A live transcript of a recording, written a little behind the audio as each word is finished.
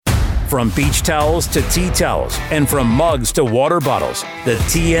From beach towels to tea towels, and from mugs to water bottles, the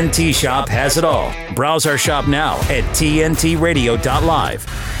TNT Shop has it all. Browse our shop now at tntradio.live.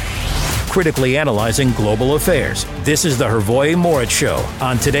 Critically analyzing global affairs, this is the Hrvoje Morić Show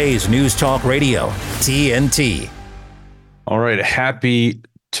on today's News Talk Radio, TNT. All right, happy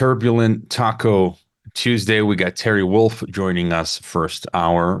Turbulent Taco Tuesday. We got Terry Wolfe joining us first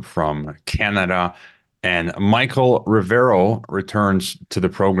hour from Canada, and Michael Rivero returns to the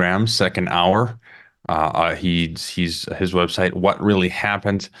program second hour. He's his website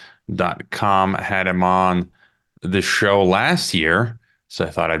whatreallyhappened.com had him on the show last year, so I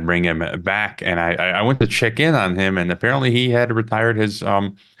thought I'd bring him back. And I went to check in on him, and apparently he had retired his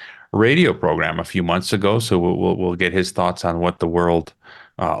radio program a few months ago. So we'll get his thoughts on what the world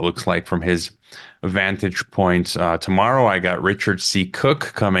looks like from his vantage point. Tomorrow, I got Richard C.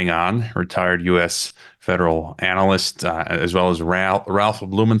 Cook coming on, retired U.S. federal analyst, as well as Ralph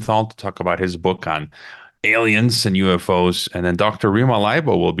Blumenthal to talk about his book on aliens and UFOs. And then Dr. Rima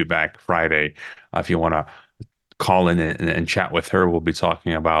Leibo will be back Friday. If you want to call in and chat with her, we'll be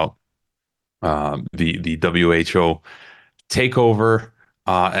talking about the WHO takeover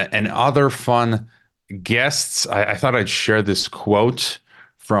and other fun guests. I thought I'd share this quote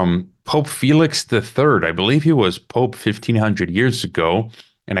from Pope Felix III. I believe he was Pope 1,500 years ago.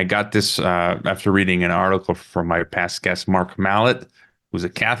 And I got this after reading an article from my past guest, Mark Mallet, who's a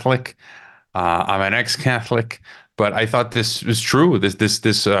Catholic. I'm an ex-Catholic, but I thought this was true.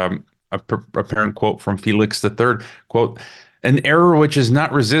 This apparent quote from Felix III, quote, "An error which is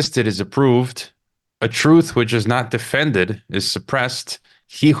not resisted is approved. A truth which is not defended is suppressed.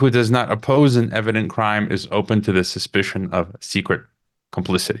 He who does not oppose an evident crime is open to the suspicion of secret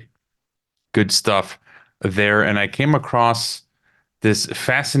complicity." Good stuff there. And I came across this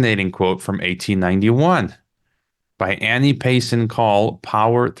fascinating quote from 1891 by Annie Payson called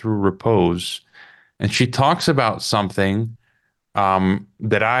 "Power Through Repose." And she talks about something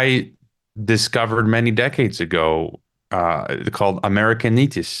that I discovered many decades ago called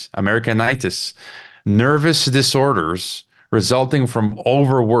Americanitis. Nervous disorders resulting from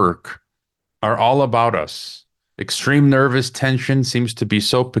overwork are all about us. Extreme nervous tension seems to be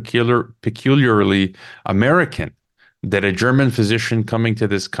so peculiarly American that a German physician coming to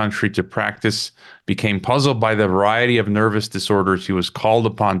this country to practice became puzzled by the variety of nervous disorders he was called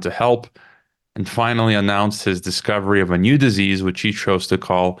upon to help, and finally announced his discovery of a new disease, which he chose to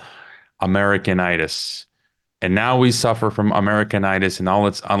call Americanitis. And now we suffer from Americanitis in all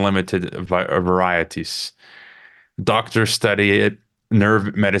its unlimited varieties. Doctors study it,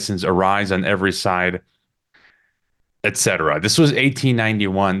 nerve medicines arise on every side, etc. This was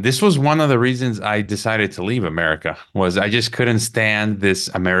 1891. This was one of the reasons I decided to leave America, was I just couldn't stand this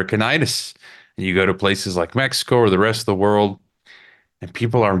Americanitis. And you go to places like Mexico or the rest of the world, and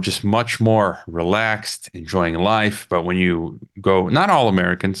people are just much more relaxed, enjoying life. But when you go, not all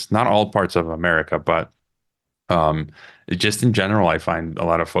Americans, not all parts of America, but just in general, I find a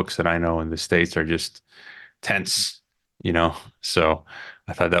lot of folks that I know in the States are just tense, So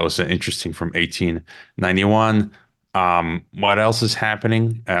I thought that was interesting from 1891. What else is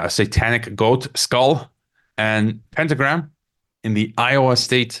happening? A satanic goat skull and pentagram in the Iowa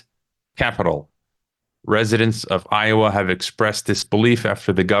state capitol. Residents of Iowa have expressed disbelief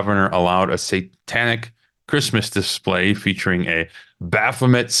after the governor allowed a satanic Christmas display featuring a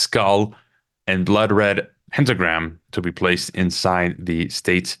Baphomet skull and blood red pentagram to be placed inside the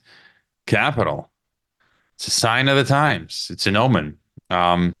state capitol. It's a sign of the times. It's an omen.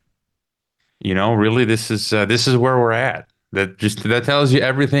 Really, this is where we're at. That tells you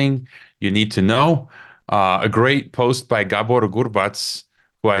everything you need to know. A great post by Gabor Gurbac,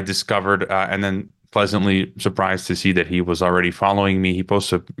 who I discovered, and then pleasantly surprised to see that he was already following me. He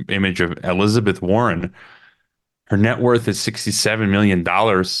posts an image of Elizabeth Warren. Her net worth is $67 million.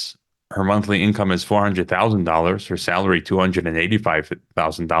 Her monthly income is $400,000. Her salary,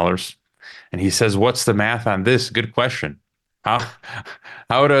 $285,000. And he says, "What's the math on this?" Good question. How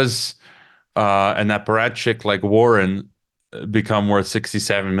does an apparatchik like Warren become worth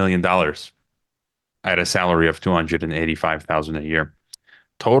 $67 million at a salary of $285,000 a year?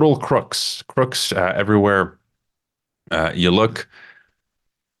 Total crooks everywhere you look.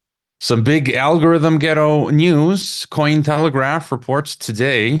 Some big algorithm ghetto news. Cointelegraph reports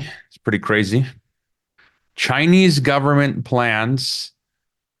today. It's pretty crazy. Chinese government plans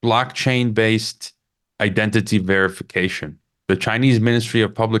blockchain-based identity verification. The Chinese Ministry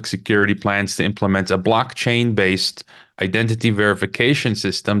of Public Security plans to implement a blockchain-based identity verification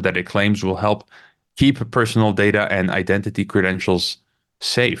system that it claims will help keep personal data and identity credentials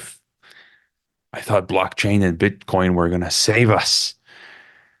safe. I thought blockchain and Bitcoin were going to save us.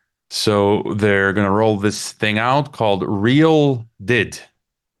 So they're going to roll this thing out called Real DID,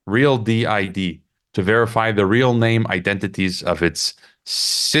 Real DID, to verify the real name identities of its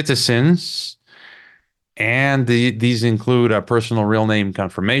citizens. And these include a personal real name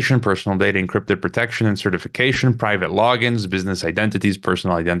confirmation, personal data encrypted protection and certification, private logins, business identities,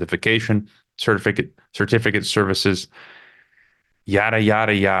 personal identification, certificate services, yada,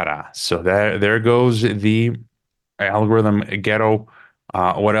 yada, yada. So there goes the algorithm ghetto.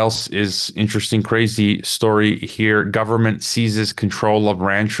 What else is interesting, crazy story here? Government seizes control of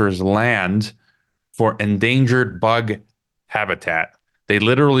ranchers' land for endangered bug habitat. They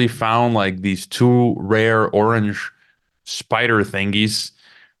literally found like these two rare orange spider thingies,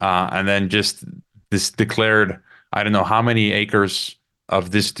 and then just this declared, I don't know how many acres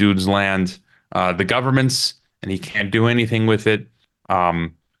of this dude's land, the government's, and he can't do anything with it.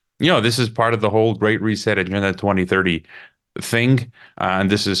 This is part of the whole Great Reset Agenda 2030 thing.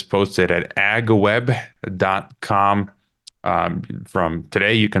 And this is posted at agweb.com. From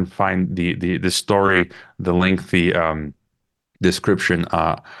today, you can find the story, the link, the description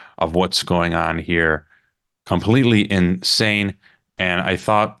of what's going on here. Completely insane. And I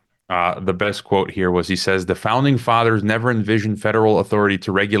thought the best quote here was, he says, the founding fathers never envisioned federal authority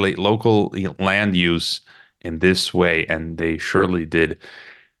to regulate local land use in this way, and they surely did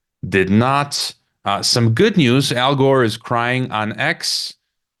not. Some good news. Al Gore is crying on X.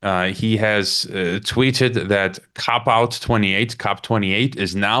 He has tweeted that COP28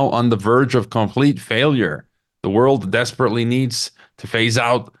 is now on the verge of complete failure. The world desperately needs to phase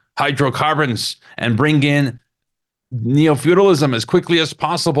out hydrocarbons and bring in neo-feudalism as quickly as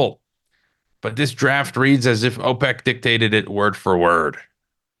possible. But this draft reads as if OPEC dictated it word for word.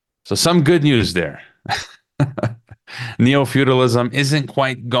 So some good news there. Neo-feudalism isn't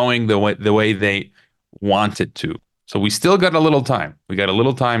quite going the way they want it to. So we still got a little time. We got a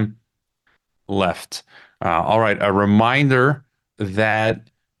little time left. All right. A reminder that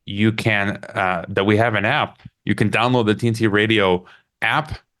you can, that we have an app. You can download the TNT Radio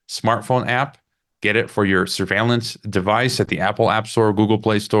app, smartphone app, get it for your surveillance device at the Apple App Store, Google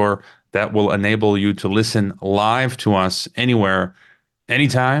Play Store. That will enable you to listen live to us anywhere,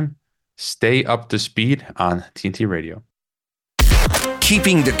 anytime. Stay up to speed on TNT Radio.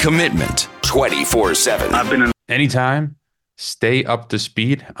 Keeping the commitment 24/7. Anytime, stay up to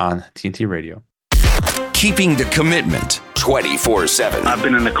speed on TNT Radio. Keeping the commitment 24/7. I've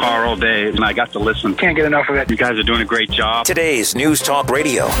been in the car all day and I got to listen. Can't get enough of it. You guys are doing a great job. Today's News Talk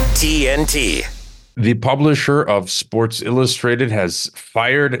Radio, TNT. The publisher of Sports Illustrated has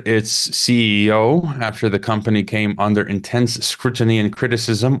fired its CEO after the company came under intense scrutiny and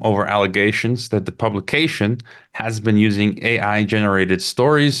criticism over allegations that the publication has been using AI-generated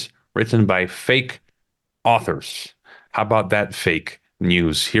stories written by fake authors. How about that fake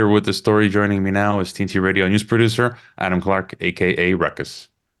news? Here with the story, joining me now is TNT Radio news producer Adam Clark, a.k.a. Ruckus.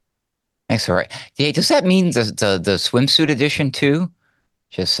 Thanks, all right. Yeah, does that mean the swimsuit edition too?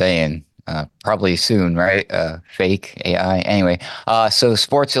 Just saying. Probably soon, right? Fake AI. Anyway, so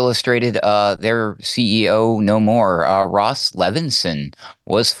Sports Illustrated, their CEO, no more, Ross Levinson,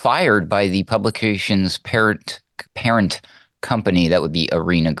 was fired by the publication's parent company, that would be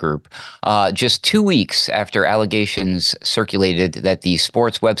Arena Group, just 2 weeks after allegations circulated that the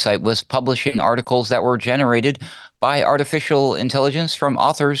sports website was publishing articles that were generated by artificial intelligence from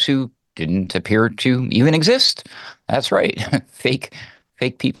authors who didn't appear to even exist. That's right. Fake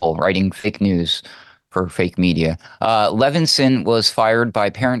people writing fake news for fake media. Levinson was fired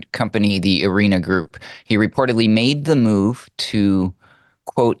by parent company, the Arena Group. He reportedly made the move to,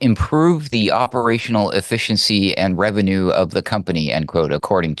 quote, improve the operational efficiency and revenue of the company, end quote,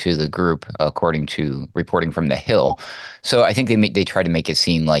 according to the group, according to reporting from The Hill. So I think they tried to make it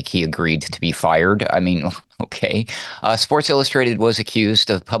seem like he agreed to be fired. I mean, okay. Sports Illustrated was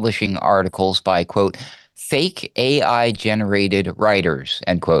accused of publishing articles by, quote, fake AI-generated writers,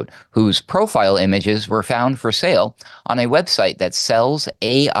 end quote, whose profile images were found for sale on a website that sells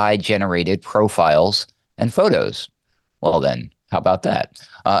AI-generated profiles and photos. Well then, how about that?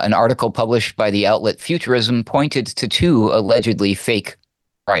 An article published by the outlet Futurism pointed to two allegedly fake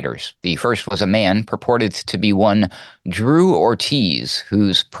writers. The first was a man purported to be one Drew Ortiz,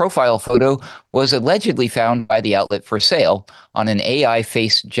 whose profile photo was allegedly found by the outlet for sale on an AI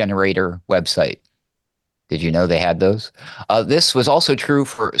face generator website. Did you know they had those? This was also true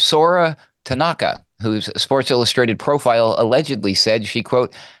for Sora Tanaka, whose Sports Illustrated profile allegedly said she,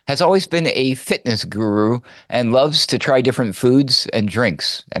 quote, has always been a fitness guru and loves to try different foods and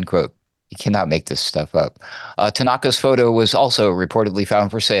drinks, end quote. You cannot make this stuff up. Tanaka's photo was also reportedly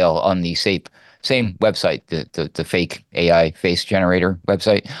found for sale on the Same website, the fake AI face generator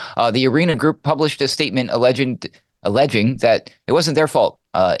website. The Arena Group published a statement alleging that it wasn't their fault.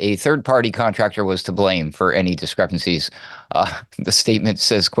 A third-party contractor was to blame for any discrepancies. The statement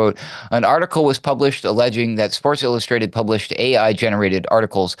says, quote, an article was published alleging that Sports Illustrated published AI-generated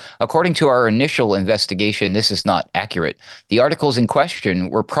articles. According to our initial investigation, this is not accurate. The articles in question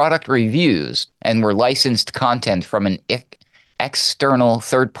were product reviews and were licensed content from an external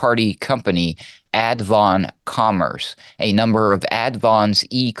third-party company, Advon Commerce. A number of Advon's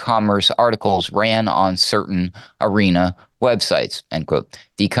e-commerce articles ran on certain Arena websites, end quote.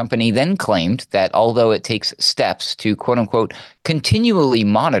 The company then claimed that although it takes steps to, quote unquote, continually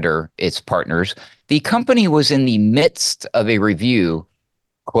monitor its partners, the company was in the midst of a review,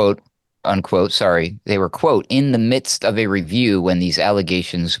 quote unquote, they were, quote, in the midst of a review when these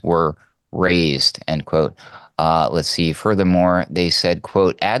allegations were raised, end quote. Let's see. Furthermore, they said,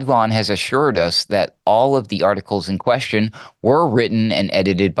 quote, Advon has assured us that all of the articles in question were written and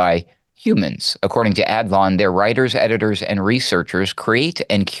edited by humans. According to Advon, their writers, editors, and researchers create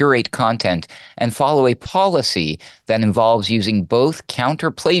and curate content and follow a policy that involves using both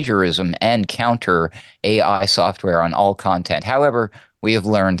counter-plagiarism and counter-AI software on all content. However, we have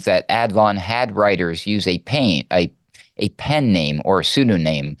learned that Advon had writers use a pen name or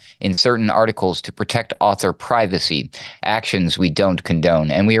pseudonym in certain articles to protect author privacy, actions we don't condone,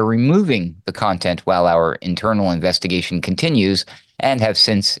 and we are removing the content while our internal investigation continues and have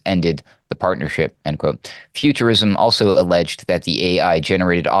since ended the partnership, end quote. Futurism also alleged that the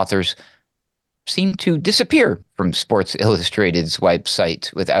AI-generated authors seemed to disappear from Sports Illustrated's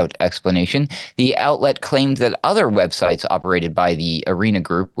website without explanation. The outlet claimed that other websites operated by the Arena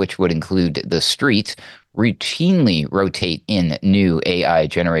Group, which would include The Street, routinely rotate in new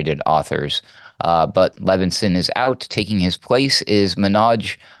AI-generated authors. But Levinson is out. Taking his place is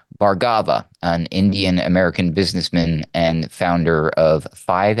Manoj Bhargava, an Indian-American businessman and founder of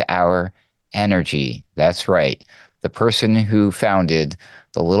 5 Hour Energy. That's right. The person who founded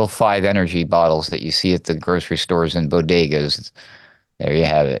the little 5 energy bottles that you see at the grocery stores and bodegas. There you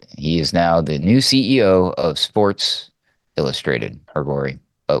have it. He is now the new CEO of Sports Illustrated, Hrvoje.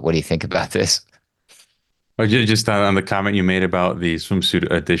 But what do you think about this? Just on the comment you made about the swimsuit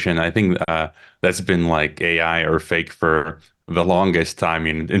edition, I think that's been like AI or fake for the longest time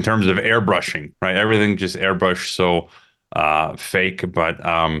in terms of airbrushing, right? Everything just airbrushed, so fake. But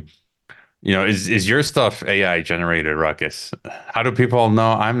is your stuff AI generated, Ruckus? How do people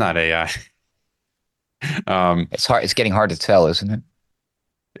know I'm not AI? It's hard. It's getting hard to tell, isn't it?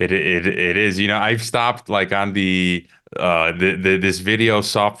 It is. I've stopped like on this video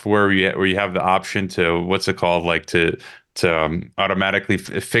software where you have the option to, what's it called, like to automatically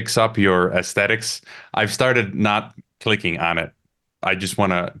fix up your aesthetics. I've started not clicking on it. I just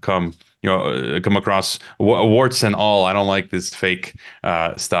want to come across warts and all. I don't like this fake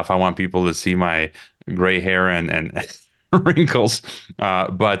stuff. I want people to see my gray hair and wrinkles.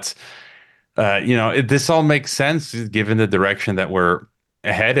 But this all makes sense given the direction that we're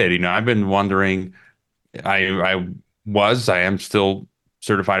headed. I've been wondering. I am still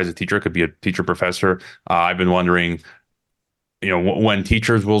certified as a teacher. Could be a teacher professor. I've been wondering, when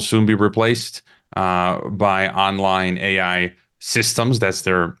teachers will soon be replaced by online AI systems. That's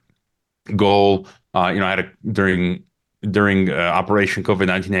their goal. I had during Operation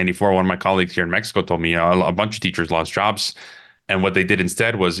COVID-1994, one of my colleagues here in Mexico told me a bunch of teachers lost jobs, and what they did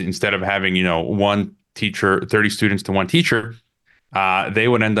instead was, instead of having one teacher, 30 students to one teacher, they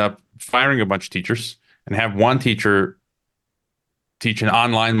would end up firing a bunch of teachers and have one teacher teach an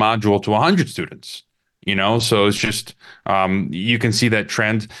online module to 100 students. So it's just you can see that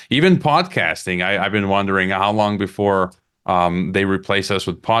trend. Even podcasting, I've been wondering how long before they replace us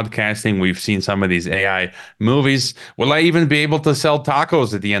with podcasting. We've seen some of these AI movies. Will I even be able to sell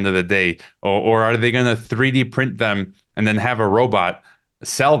tacos at the end of the day? Or are they going to 3D print them and then have a robot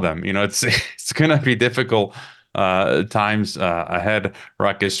sell them? It's going to be difficult times ahead,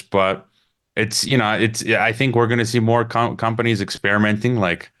 Ruckus. But I think we're going to see more companies experimenting,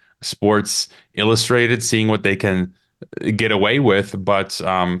 like Sports Illustrated, seeing what they can get away with. But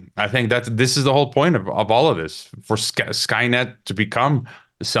I think that this is the whole point of all of this, for Skynet to become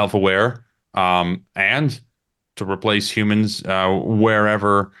self-aware and to replace humans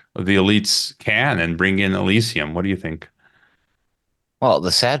wherever the elites can and bring in Elysium. What do you think? Well,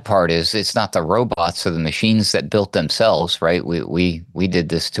 the sad part is it's not the robots or the machines that built themselves, right? We did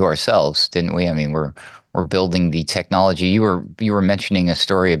this to ourselves, didn't we? I mean, we're building the technology. You were mentioning a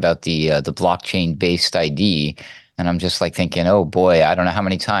story about the blockchain-based ID. And I'm just like thinking, oh boy, I don't know how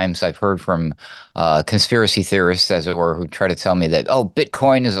many times I've heard from conspiracy theorists, as it were, who try to tell me that, oh,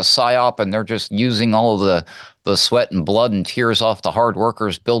 Bitcoin is a psyop and they're just using all of the sweat and blood and tears off the hard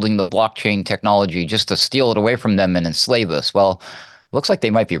workers building the blockchain technology just to steal it away from them and enslave us. Well, looks like they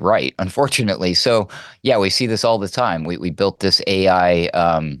might be right, unfortunately. So yeah, we see this all the time. We built this AI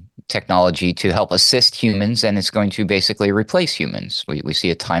technology to help assist humans, and it's going to basically replace humans. We see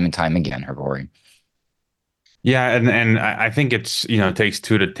it time and time again, Hrvoje. Yeah, and I think it's, it takes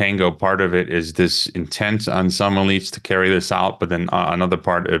two to tango. Part of it is this intent on some elites to carry this out, but then another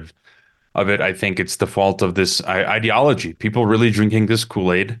part of it, I think it's the fault of this ideology. People really drinking this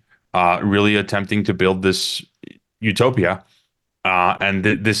Kool-Aid, really attempting to build this utopia, and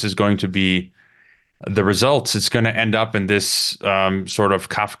this is going to be the results. It's going to end up in this sort of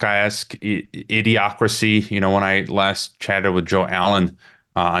Kafkaesque idiocracy. When I last chatted with Joe Allen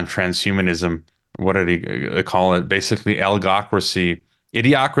on transhumanism, what did he call it? Basically, algocracy,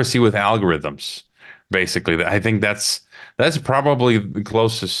 idiocracy with algorithms. Basically, I think that's probably the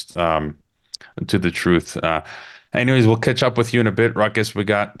closest to the truth. Anyways, we'll catch up with you in a bit, Ruckus. We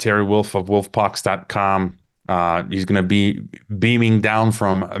got Terry Wolfe of wolfpox.com. He's going to be beaming down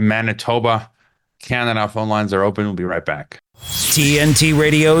from Manitoba, Canada. Phone lines are open. We'll be right back. TNT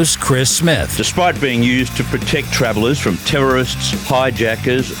Radio's Chris Smith. Despite being used to protect travelers from terrorists,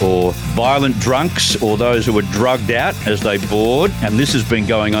 hijackers, or violent drunks, or those who were drugged out as they board, and this has been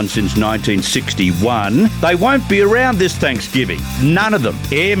going on since 1961, they won't be around this Thanksgiving. None of them.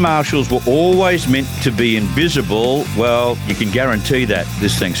 Air marshals were always meant to be invisible. Well, you can guarantee that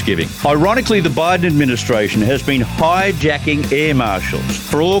this Thanksgiving. Ironically, the Biden administration has been hijacking air marshals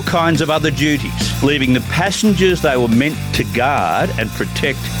for all kinds of other duties, leaving the passengers they were meant to guard and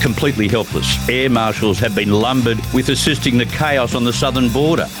protect completely helpless. Air marshals have been lumbered with assisting the chaos on the southern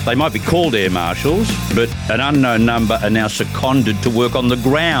border. They might be called air marshals, but an unknown number are now seconded to work on the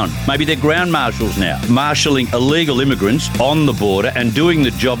ground. Maybe they're ground marshals now, marshalling illegal immigrants on the border and doing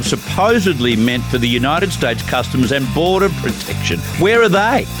the job supposedly meant for the United States Customs and Border Protection. Where are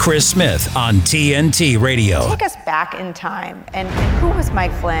they? Chris Smith on TNT Radio. Take us back in time. And who was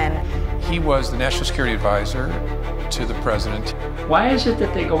Mike Flynn? He was the National Security Advisor to the president. Why is it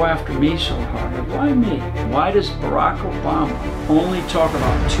that they go after me so hard? Why me? Why does Barack Obama only talk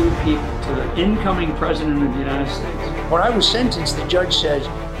about two people, to the incoming president of the United States? When I was sentenced, the judge says,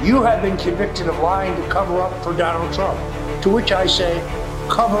 "You have been convicted of lying to cover up for Donald Trump." To which I say,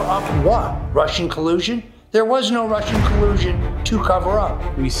 cover up what? Russian collusion? There was no Russian collusion to cover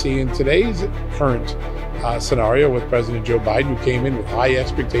up. We see in today's current scenario with President Joe Biden, who came in with high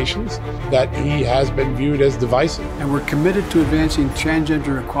expectations, that he has been viewed as divisive. And we're committed to advancing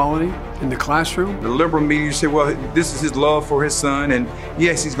transgender equality in the classroom. The liberal media say, well, this is his love for his son, and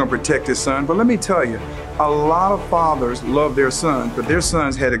yes, he's going to protect his son. But let me tell you, a lot of fathers love their sons, but their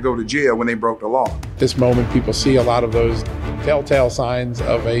sons had to go to jail when they broke the law. At this moment, people see a lot of those telltale signs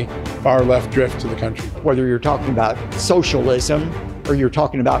of a far left drift to the country. Whether you're talking about socialism or you're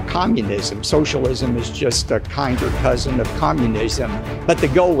talking about communism, socialism is just a kinder cousin of communism, but the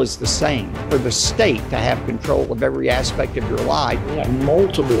goal is the same, for the state to have control of every aspect of your life. We had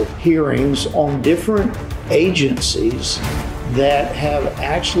multiple hearings on different agencies that have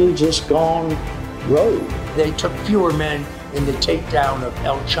actually just gone rogue. They took fewer men in the takedown of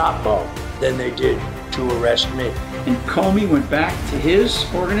El Chapo than they did to arrest me. And Comey went back to his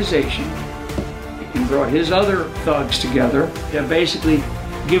organization and brought his other thugs together to basically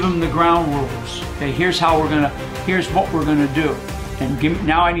give them the ground rules. Okay, here's what we're gonna do. And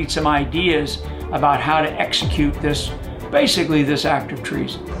now I need some ideas about how to execute this, basically this act of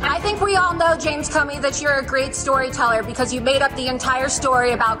treason. I think we all know, James Comey, that you're a great storyteller because you made up the entire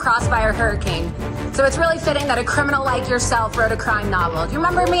story about Crossfire Hurricane. So it's really fitting that a criminal like yourself wrote a crime novel. Do you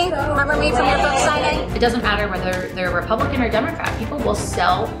remember me? Remember me from your book signing? It doesn't matter whether they're Republican or Democrat. People will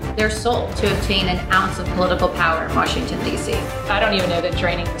sell their soul to obtain an ounce of political power in Washington, D.C. I don't even know that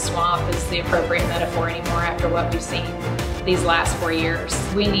draining the swamp is the appropriate metaphor anymore after what we've seen these last 4 years.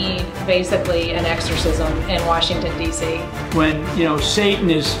 We need basically an exorcism in Washington, D.C. When, Satan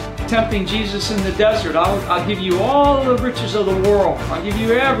is tempting Jesus in the desert, I'll give you all the riches of the world. I'll give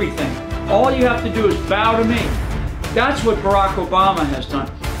you everything. All you have to do is bow to me. That's what Barack Obama has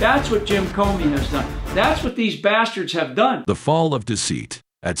done. That's what Jim Comey has done. That's what these bastards have done. The Fall of Deceit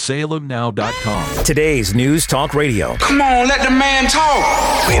at salemnow.com. Today's News Talk Radio. Come on, let the man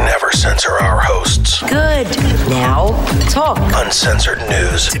talk. We never censor our hosts. Good. Now, talk. Uncensored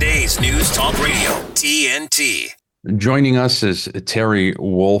news. Today's News Talk Radio, TNT. Joining us is Terry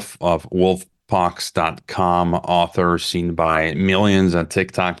Wolfe of Wolfe TalkPox.com author, seen by millions on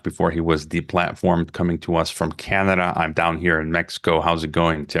TikTok before he was deplatformed, coming to us from Canada. I'm down here in Mexico. How's it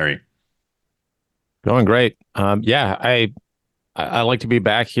going, Terry? Going great. I like to be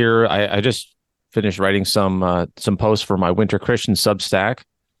back here. I just finished writing some posts for my Winter Christian Substack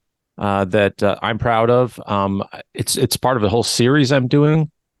that I'm proud of. It's part of a whole series I'm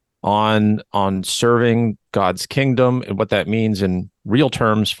doing on serving God's kingdom and what that means in real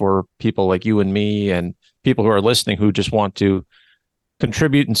terms for people like you and me and people who are listening who just want to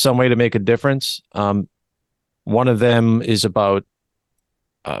contribute in some way to make a difference. One of them is about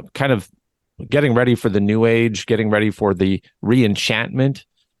kind of getting ready for the new age, getting ready for the re-enchantment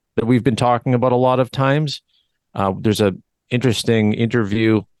that we've been talking about a lot of times. There's an interesting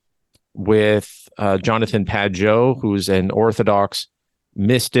interview with Jonathan Pageau, who's an Orthodox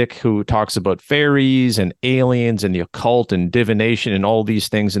mystic who talks about fairies and aliens and the occult and divination and all these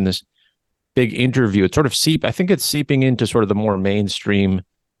things in this big interview. It's sort of I think it's seeping into sort of the more mainstream.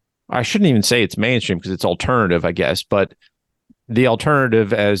 I shouldn't even say it's mainstream because it's alternative, I guess, but the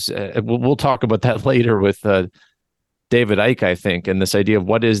alternative as we'll talk about that later with David Icke, I think, and this idea of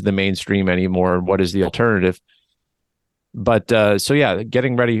what is the mainstream anymore and what is the alternative. But so yeah,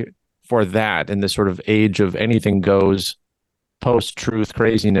 getting ready for that in this sort of age of anything goes, post-truth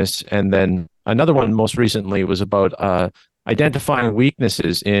craziness. And then another one most recently was about identifying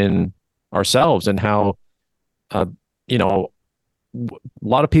weaknesses in ourselves and how, a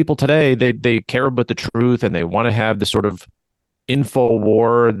lot of people today, they care about the truth and they want to have this sort of info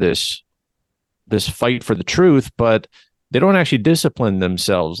war, this fight for the truth, but they don't actually discipline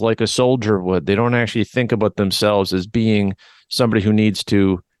themselves like a soldier would. They don't actually think about themselves as being somebody who needs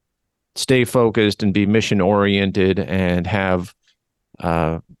to stay focused and be mission oriented and have,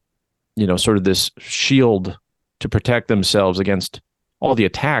 sort of this shield to protect themselves against all the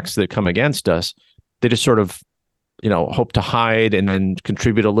attacks that come against us. They just sort of, hope to hide and then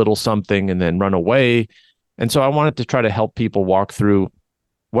contribute a little something and then run away. And so I wanted to try to help people walk through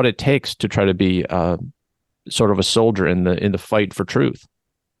what it takes to try to be sort of a soldier in the fight for truth.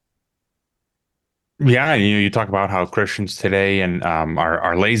 Yeah, you talk about how Christians today and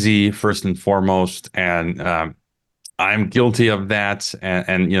are lazy first and foremost, and I'm guilty of that.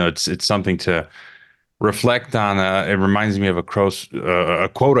 And it's something to reflect on. It reminds me of a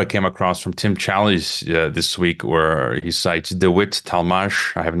quote I came across from Tim Challies this week, where he cites DeWitt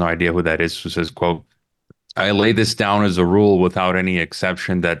Talmash. I have no idea who that is. Who says, "quote I lay this down as a rule without any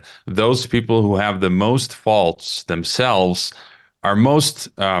exception that those people who have the most faults themselves are most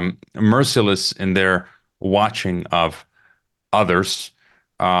merciless in their watching of others."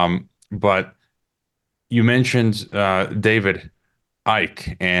 But you mentioned David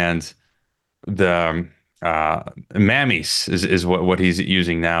Icke and the mammies is what he's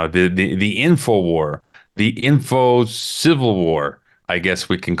using now. The info war, the info civil war, I guess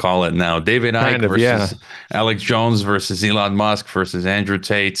we can call it now. David Icke versus Alex Jones versus Elon Musk versus Andrew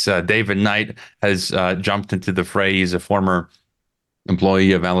Tate. David Knight has jumped into the fray. He's a former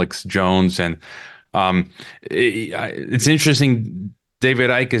employee of Alex Jones. And it's interesting. David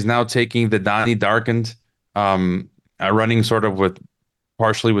Icke is now taking the Donnie Darkened, running sort of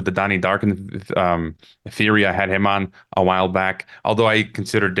partially with the Donnie Darkened theory. I had him on a while back, although I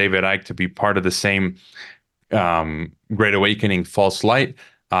consider David Icke to be part of the same Great Awakening false light.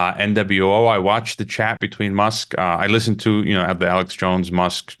 NWO, I watched the chat between Musk. I listened to, the Alex Jones,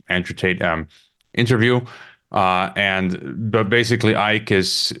 Musk, Andrew Tate interview. But basically Icke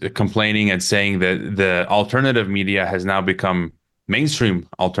is complaining and saying that the alternative media has now become mainstream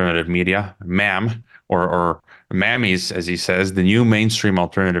alternative media, MAM, or mammies, as he says, the new mainstream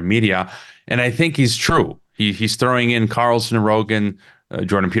alternative media. And I think he's true. He's throwing in Carlson, Rogan,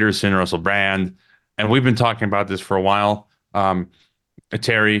 Jordan Peterson, Russell Brand. And we've been talking about this for a while,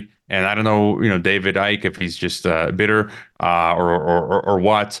 Terry. And I don't know, David Icke, if he's just bitter or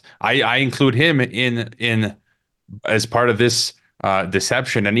what. I include him in as part of this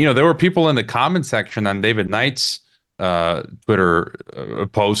deception. And there were people in the comment section on David Knight's Twitter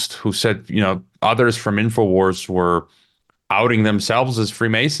post who said, others from InfoWars were outing themselves as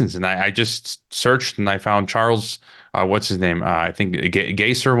Freemasons. And I just searched and I found Charles, what's his name? I think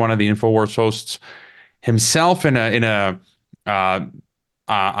Gayser, one of the InfoWars hosts, himself in a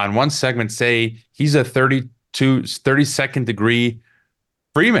on one segment say he's a 32nd degree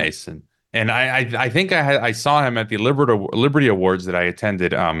Freemason. And I think I saw him at the Liberty Awards that I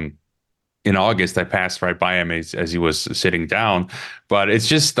attended in August. I passed right by him as he was sitting down. But it's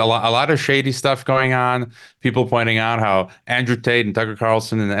just a lot of shady stuff going on. People pointing out how Andrew Tate and Tucker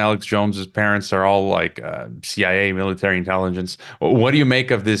Carlson and Alex Jones's parents are all like CIA, military intelligence. What do you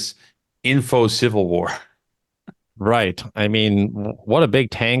make of this info civil war. Right. I mean, what a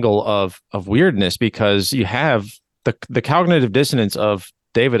big tangle of weirdness, because you have the cognitive dissonance of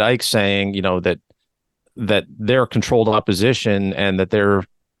David Icke saying, that they're controlled opposition and that they're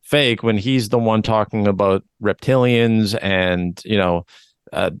fake, when he's the one talking about reptilians and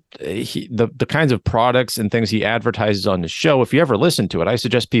the kinds of products and things he advertises on the show. If you ever listen to it, I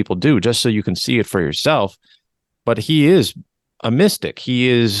suggest people do, just so you can see it for yourself. But he is a mystic.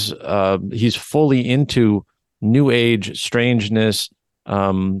 He's fully into New Age strangeness.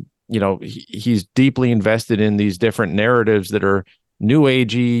 He's deeply invested in these different narratives that are New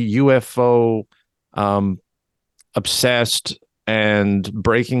Agey, UFO obsessed, and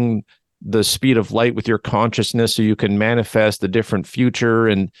breaking the speed of light with your consciousness so you can manifest a different future.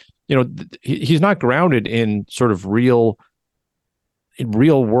 And he's not grounded in sort of real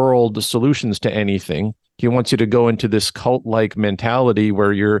world solutions to anything. He wants you to go into this cult-like mentality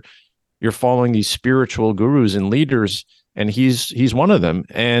where you're following these spiritual gurus and leaders, and he's one of them.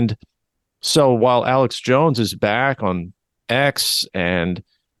 And so while Alex Jones is back on X, and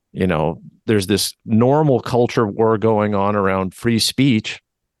there's this normal culture war going on around free speech,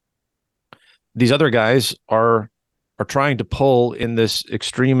 these other guys are trying to pull in this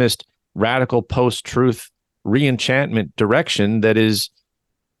extremist, radical post-truth re-enchantment direction that is,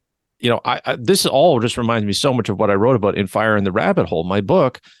 this all just reminds me so much of what I wrote about in Fire in the Rabbit Hole, my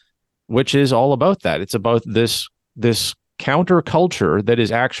book, which is all about that. It's about this counterculture that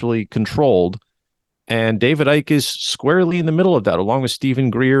is actually controlled. And David Icke is squarely in the middle of that, along with Stephen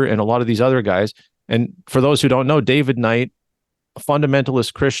Greer and a lot of these other guys. And for those who don't know, David Knight, a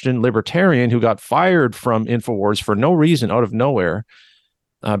fundamentalist Christian libertarian who got fired from InfoWars for no reason, out of nowhere,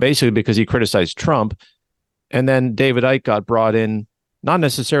 basically because he criticized Trump. And then David Icke got brought in, not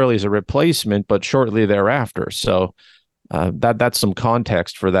necessarily as a replacement, but shortly thereafter. So that's some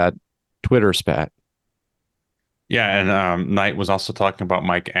context for that Twitter spat. Yeah, and Knight was also talking about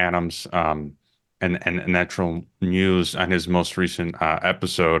Mike Adams and Natural News on his most recent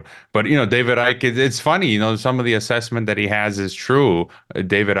episode. But, David Icke, it's funny, some of the assessment that he has is true.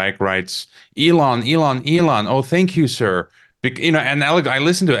 David Icke writes, Elon, oh, thank you, sir. And I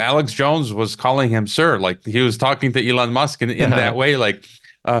listened to it. Alex Jones was calling him sir, like he was talking to Elon Musk in that way, like,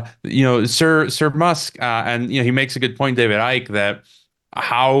 Sir Musk. And, he makes a good point, David Icke, that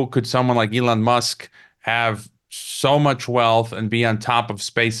how could someone like Elon Musk have so much wealth and be on top of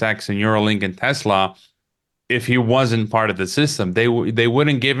SpaceX and Neuralink and Tesla if he wasn't part of the system? They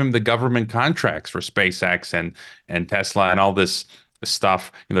wouldn't give him the government contracts for SpaceX and Tesla and all this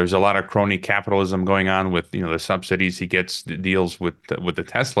stuff. There's a lot of crony capitalism going on with the subsidies he gets, the deals with the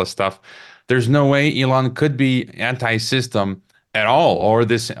Tesla stuff. There's no way Elon could be anti-system at all, or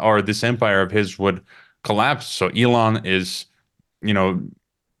this empire of his would collapse. So Elon is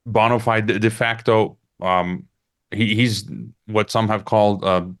bona fide de facto. He's what some have called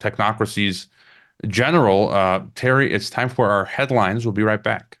technocracy's general. Terry, it's time for our headlines. We'll be right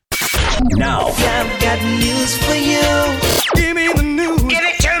back. Now, I've got news for you. Give me the news. Give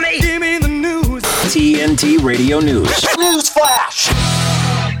it to me. Give me the news. TNT Radio News. News flash.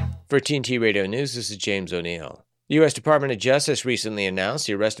 For TNT Radio News, this is James O'Neill. The U.S. Department of Justice recently announced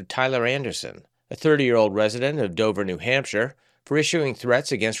the arrest of Tyler Anderson, a 30-year-old resident of Dover, New Hampshire, for issuing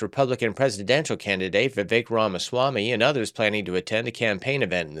threats against Republican presidential candidate Vivek Ramaswamy and others planning to attend a campaign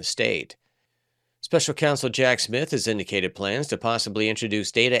event in the state. Special Counsel Jack Smith has indicated plans to possibly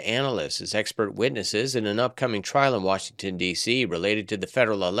introduce data analysts as expert witnesses in an upcoming trial in Washington, D.C. related to the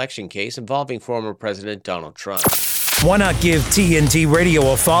federal election case involving former President Donald Trump. Why not give TNT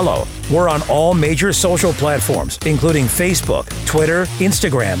Radio a follow? We're on all major social platforms, including Facebook, Twitter,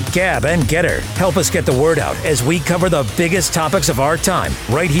 Instagram, Gab, and Getter. Help us get the word out as we cover the biggest topics of our time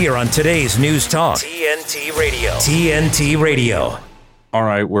right here on today's News Talk. TNT Radio. TNT Radio. All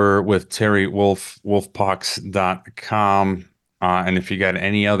right, we're with Terry Wolfe, wolfpox.com. And if you got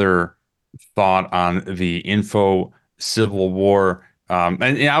any other thought on the info civil war,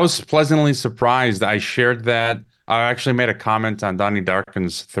 and I was pleasantly surprised. I shared that. I actually made a comment on Donnie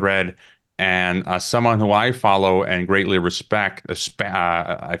Darkin's thread, and someone who I follow and greatly respect,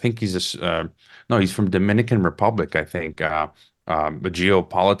 I think he's he's from Dominican Republic, I think, a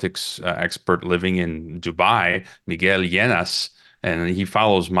geopolitics expert living in Dubai, Miguel Llenas, and he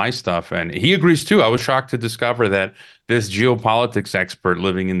follows my stuff, and he agrees too. I was shocked to discover that this geopolitics expert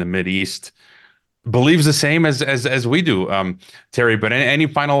living in the Mideast believes the same as we do, Terry. But any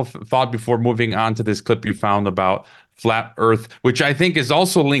final thought before moving on to this clip you found about flat Earth, which I think is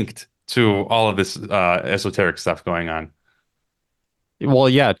also linked to all of this esoteric stuff going on? Well,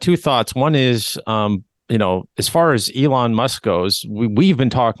 yeah, two thoughts. One is as far as Elon Musk goes, we've been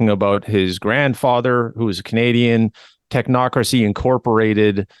talking about his grandfather, who was a Canadian Technocracy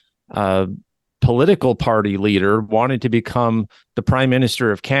Incorporated political party leader, wanted to become the Prime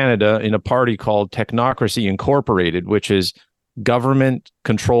Minister of Canada in a party called Technocracy Incorporated, which is government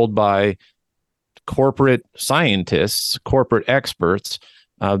controlled by corporate scientists, corporate experts,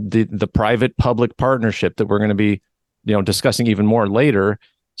 the private-public partnership that we're going to be, discussing even more later.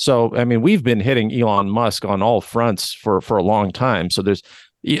 So, I mean, we've been hitting Elon Musk on all fronts for a long time. So there's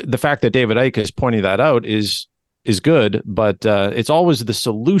the fact that David Icke is pointing that out is good, but it's always the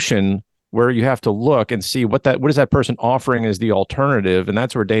solution where you have to look and see what is that person offering as the alternative, and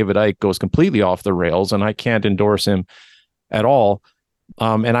that's where David Icke goes completely off the rails, and I can't endorse him at all.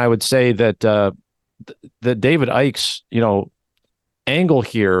 And I would say that David Icke's angle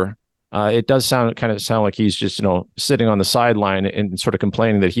here, it does sound like he's just sitting on the sideline and sort of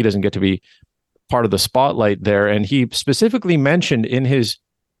complaining that he doesn't get to be part of the spotlight there. And he specifically mentioned in his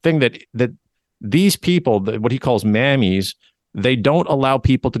thing that these people, what he calls mammies, they don't allow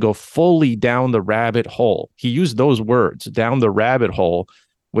people to go fully down the rabbit hole. He used those words, down the rabbit hole,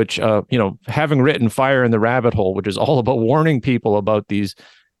 which having written Fire in the Rabbit Hole, which is all about warning people about these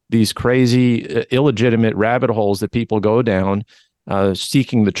crazy illegitimate rabbit holes that people go down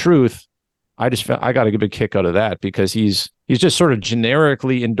seeking the truth. I got a big kick out of that, because he's just sort of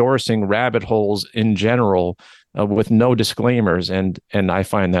generically endorsing rabbit holes in general with no disclaimers, and I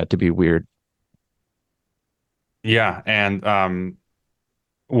find that to be weird. Yeah, and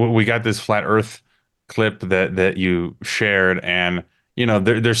we got this flat Earth clip that you shared, and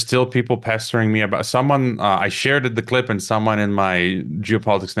there's still people pestering me about someone. I shared the clip, and someone in my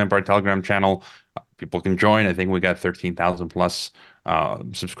Geopolitics and Empire Telegram channel, people can join. I think we got 13,000 plus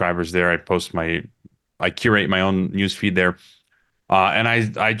subscribers there. I curate my own newsfeed there. And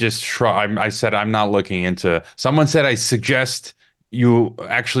I just I said, I'm not looking into, someone said, I suggest you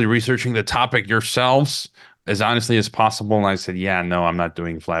actually researching the topic yourselves as honestly as possible. And I said, yeah, no, I'm not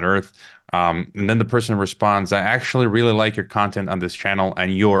doing flat Earth. And then the person responds, I actually really like your content on this channel,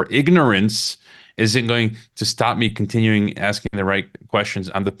 and your ignorance isn't going to stop me continuing asking the right questions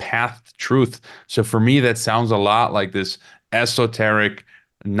on the path to truth. So for me, that sounds a lot like this esoteric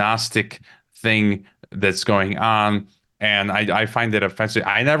Gnostic thing that's going on. And I find it offensive.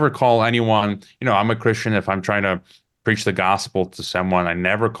 I never call anyone, I'm a Christian. If I'm trying to preach the gospel to someone, I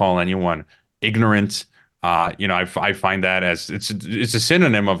never call anyone ignorant. I find that as it's a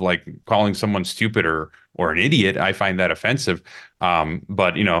synonym of like calling someone stupid or an idiot. I find that offensive.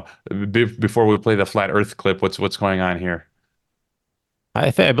 But before we play the flat Earth clip, what's going on here?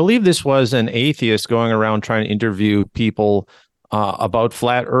 I believe this was an atheist going around trying to interview people about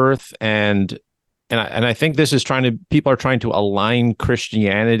flat Earth, and I think this is people are trying to align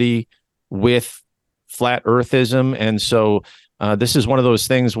Christianity with flat Earthism, and so this is one of those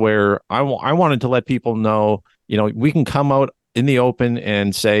things where I wanted to let people know, we can come out in the open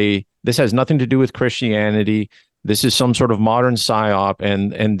and say this has nothing to do with Christianity. This is some sort of modern psyop,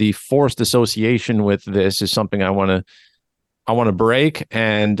 and the forced association with this is something I want to break.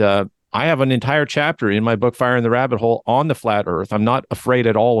 And I have an entire chapter in my book, Fire in the Rabbit Hole, on the flat Earth. I'm not afraid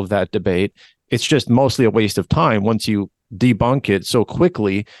at all of that debate. It's just mostly a waste of time. Once you debunk it so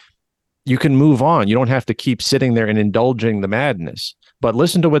quickly, you can move on. You don't have to keep sitting there and indulging the madness. But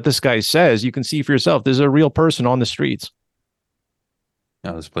listen to what this guy says. You can see for yourself. There's a real person on the streets.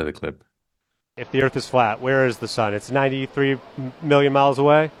 Now let's play the clip. If the Earth is flat, where is the sun? It's 93 million miles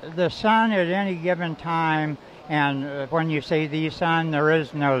away? The sun at any given time, and when you say the sun, there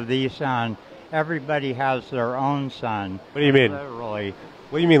is no the sun. Everybody has their own sun. What do you mean? Literally.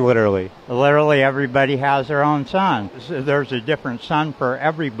 What do you mean literally? Literally, everybody has their own sun. There's a different sun for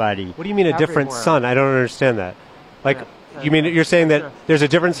everybody. What do you mean a different sun? I don't understand that. You're saying that there's a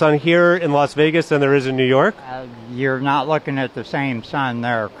different sun here in Las Vegas than there is in New York? You're not looking at the same sun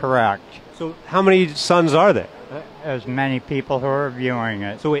there, correct. So how many suns are there? As many people who are viewing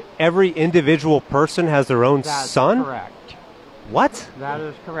it. So every individual person has their own sun? That's correct. What? That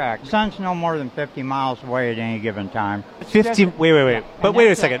is correct. The sun's no more than 50 miles away at any given time. 50? Wait. But wait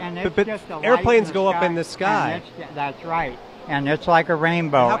a second. But airplanes go up in the sky. That's right. And it's like a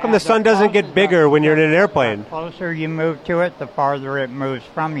rainbow. How come the sun doesn't get bigger when you're in an airplane? The closer you move to it, the farther it moves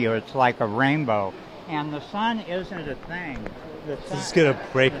from you. It's like a rainbow. And the sun isn't a thing. This is going to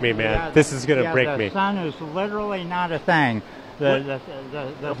break me, man. This is going to break me. The sun is literally not a thing. Wait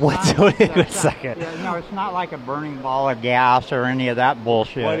a second. No, it's not like a burning ball of gas or any of that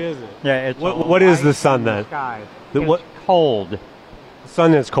bullshit. What is it? Yeah, what is the sun then? It's cold. The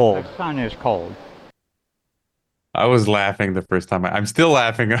sun is cold. The sun is cold. I was laughing the first time. I'm still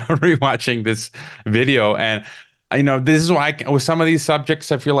laughing rewatching this video. And, this is why with some of these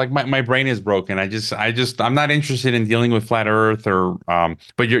subjects, I feel like my brain is broken. I'm not interested in dealing with flat Earth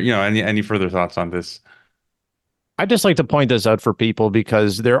but any further thoughts on this? I just like to point this out for people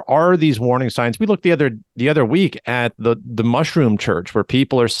because there are these warning signs. We looked the other week at the mushroom church where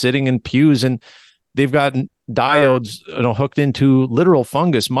people are sitting in pews and they've got diodes hooked into literal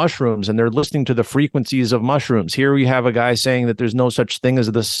fungus mushrooms, and they're listening to the frequencies of mushrooms. Here we have a guy saying that there's no such thing as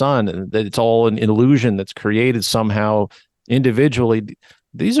the sun, and that it's all an illusion that's created somehow individually.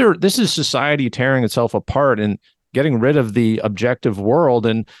 This is society tearing itself apart and getting rid of the objective world,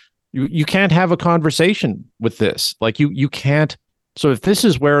 and you can't have a conversation with this. Like you can't. So if this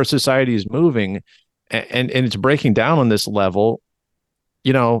is where society is moving and it's breaking down on this level,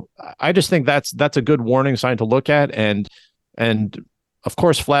 I just think that's a good warning sign to look at. And of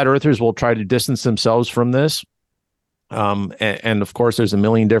course, flat earthers will try to distance themselves from this. And of course, there's a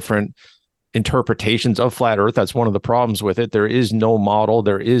million different interpretations of flat earth. That's one of the problems with it. There is no model.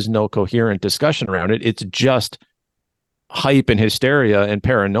 There is no coherent discussion around it. It's just hype and hysteria and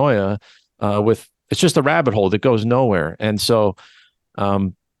paranoia it's just a rabbit hole that goes nowhere. And so,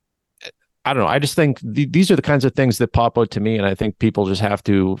 I don't know. I just think these are the kinds of things that pop out to me. And I think people just have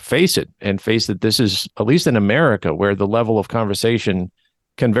to face it and face that this is, at least in America, where the level of conversation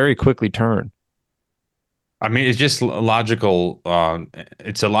can very quickly turn. I mean, it's just logical.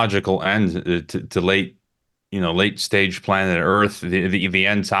 It's a logical end to late stage planet Earth, the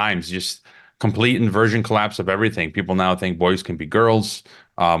end times, just complete inversion collapse of everything. People now think boys can be girls.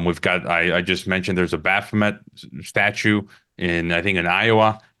 We've got, I just mentioned there's a Baphomet statue in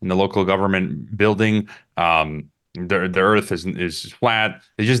Iowa, in the local government building. The Earth is flat.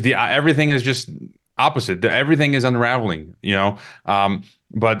 It's just everything is just opposite. Everything is unraveling,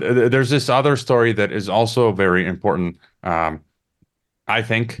 But there's this other story that is also very important. I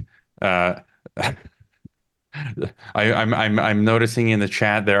think I'm noticing in the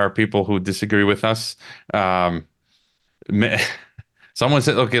chat there are people who disagree with us. Someone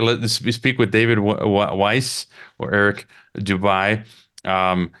said, okay, let's speak with David Weiss or Eric Dubai.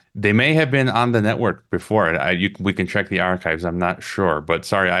 They may have been on the network before. We can check the archives. I'm not sure, but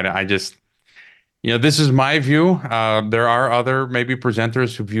sorry, I just, this is my view. There are other maybe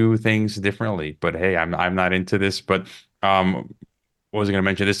presenters who view things differently, but hey, I'm not into this. But what was I going to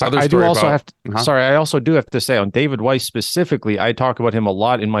mention? This other story. I also do have to say on David Weiss specifically, I talk about him a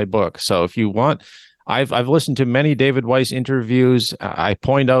lot in my book. So if you want, I've listened to many David Weiss interviews. I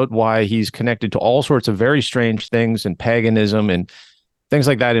point out why he's connected to all sorts of very strange things and paganism and things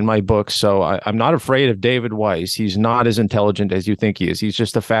like that in my book. So I'm not afraid of David Weiss. He's not as intelligent as you think he is. He's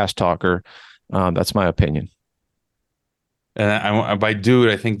just a fast talker. That's my opinion. And by dude,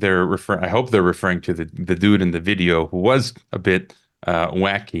 I think I hope they're referring to the dude in the video who was a bit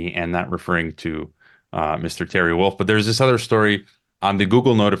wacky and not referring to Mr. Terry Wolfe. But there's this other story on the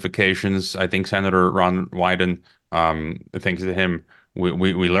Google notifications. I think Senator Ron Wyden, thanks to him,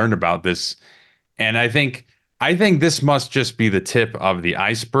 we learned about this. And I think this must just be the tip of the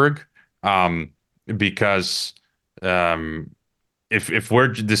iceberg, because if we're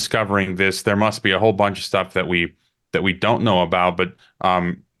discovering this, there must be a whole bunch of stuff that we don't know about. But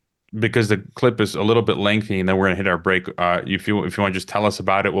because the clip is a little bit lengthy, and then we're gonna hit our break. If you want to just tell us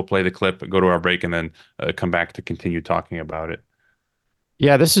about it, we'll play the clip, go to our break, and then come back to continue talking about it.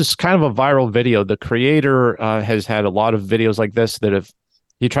 Yeah, this is kind of a viral video. The creator has had a lot of videos like this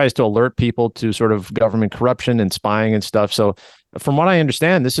he tries to alert people to sort of government corruption and spying and stuff. So from what I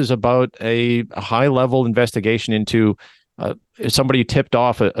understand, this is about a high-level investigation into somebody tipped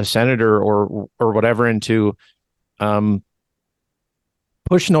off a senator or whatever into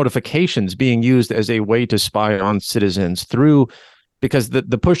push notifications being used as a way to spy on citizens because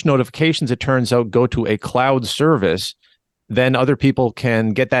the push notifications, it turns out, go to a cloud service. Then other people can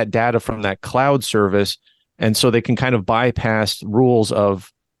get that data from that cloud service, and so they can kind of bypass rules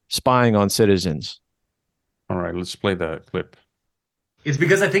of spying on citizens. All right, let's play the clip. It's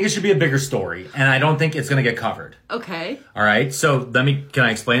because I think it should be a bigger story, and I don't think it's going to get covered. Okay. All right, so can I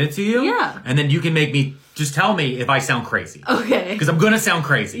explain it to you? Yeah. And then you can just tell me if I sound crazy. Okay. Because I'm going to sound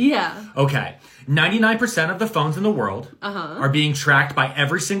crazy. Yeah. Okay. 99% of the phones in the world are being tracked by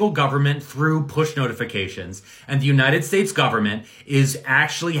every single government through push notifications. And the United States government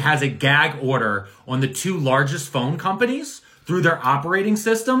actually has a gag order on the two largest phone companies through their operating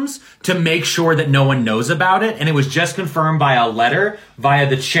systems to make sure that no one knows about it. And it was just confirmed by a letter via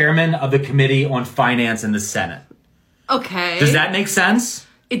the chairman of the Committee on Finance in the Senate. Okay. Does that make sense?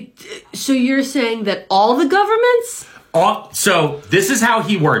 So you're saying that all the governments? So this is how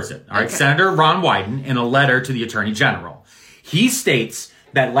he words it. All right, Okay. Senator Ron Wyden, in a letter to the Attorney General, he states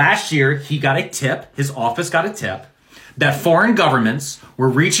that last year he got a tip, his office got a tip, that foreign governments were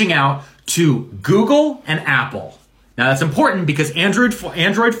reaching out to Google and Apple. Now that's important because Android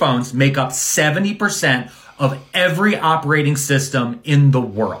phones make up 70% of every operating system in the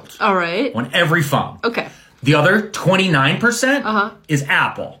world. All right. On every phone. Okay. The other 29% is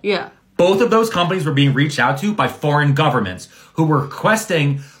Apple. Yeah. Both of those companies were being reached out to by foreign governments who were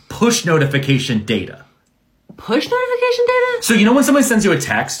requesting push notification data. Push notification data? So you know when somebody sends you a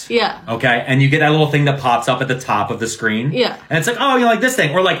text? Yeah. Okay, and you get that little thing that pops up at the top of the screen? Yeah. And it's like, oh, you like this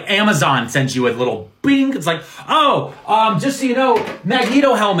thing. Or like Amazon sends you a little bing. It's like, just so you know,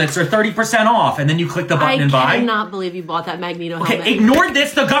 Magneto helmets are 30% off. And then you click the button and buy. I cannot believe you bought that Magneto helmet. Okay, ignore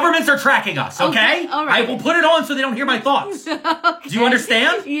this. The governments are tracking us, okay? All right. I will put it on so they don't hear my thoughts. Do you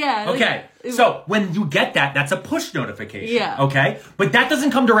understand? Yeah. Okay. So when you get that, that's a push notification. Yeah. Okay? But that doesn't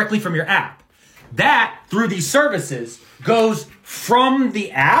come directly from your app. That, through these services, goes from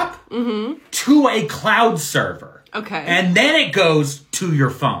the app to a cloud server. Okay. And then it goes to your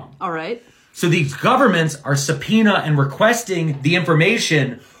phone. All right. So these governments are subpoena and requesting the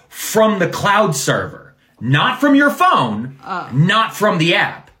information from the cloud server. Not from your phone, not from the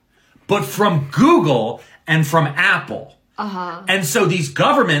app, but from Google and from Apple. And so these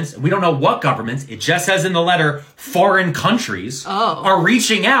governments, we don't know what governments, it just says in the letter, foreign countries are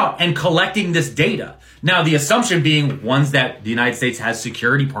reaching out and collecting this data. Now, the assumption being ones that the United States has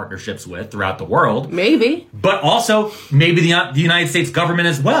security partnerships with throughout the world. Maybe. But also maybe the United States government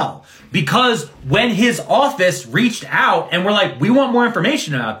as well. Because when his office reached out and were like, we want more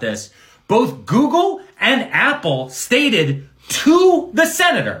information about this, both Google and Apple stated to the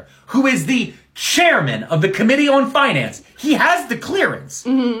senator, who is the chairman of the Committee on Finance, he has the clearance.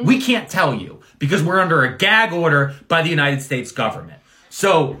 We can't tell you because we're under a gag order by the United States government.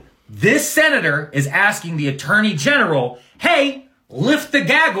 So this senator is asking the Attorney General, hey, lift the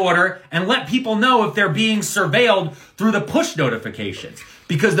gag order and let people know if they're being surveilled through the push notifications.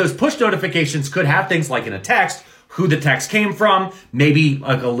 Because those push notifications could have things like in a text, who the text came from, maybe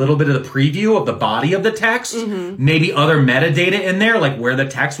like a little bit of the preview of the body of the text, maybe other metadata in there, like where the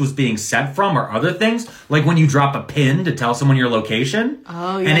text was being sent from or other things, like when you drop a pin to tell someone your location,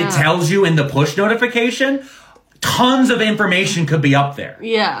 and it tells you in the push notification, tons of information could be up there.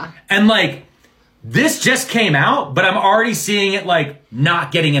 Yeah. And like, this just came out, but I'm already seeing it like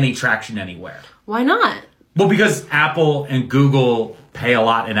not getting any traction anywhere. Why not? Well, because Apple and Google pay a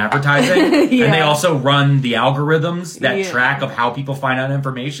lot in advertising, Yeah. and they also run the algorithms that Yeah. track of how people find out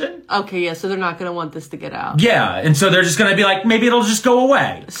information. Okay, yeah, so they're not going to want this to get out. Yeah, and so they're just going to be like, maybe it'll just go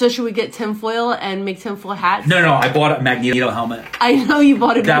away. So should we get tinfoil and make tinfoil hats? No, I bought a Magneto helmet. I know you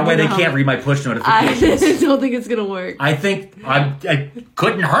bought a That way they Magneto can't read my push helmet. notifications. I don't think it's going to work. I think I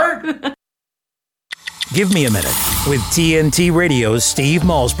couldn't hurt. Give me a minute with TNT Radio's Steve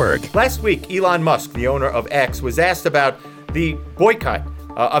Malzberg. Last week, Elon Musk, the owner of X, was asked about the boycott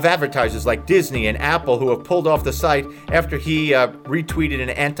of advertisers like Disney and Apple who have pulled off the site after he retweeted an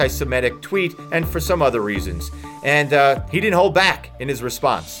anti-Semitic tweet and for some other reasons. And he didn't hold back in his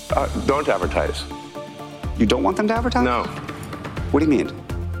response. Don't advertise. You don't want them to advertise? No. What do you mean?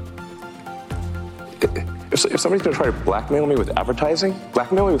 If somebody's going to try to blackmail me with advertising,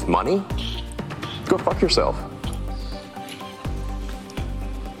 blackmail me with money, go fuck yourself.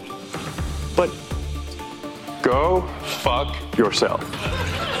 But go fuck yourself.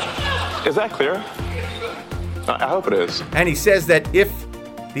 Is that clear? I hope it is. And he says that if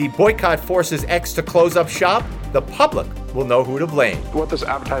the boycott forces X to close up shop, the public will know who to blame. What this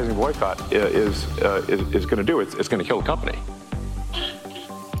advertising boycott is going to do, it's going to kill the company.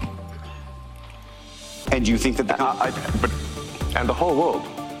 And you think that and the whole world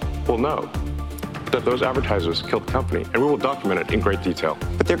will know that those advertisers killed the company, and we will document it in great detail.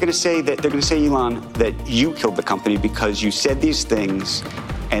 But they're going to say, Elon, that you killed the company because you said these things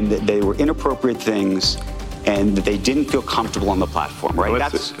and that they were inappropriate things and that they didn't feel comfortable on the platform, right?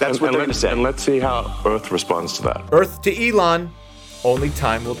 That's what they're going to say. And let's see how Earth responds to that. Earth to Elon, only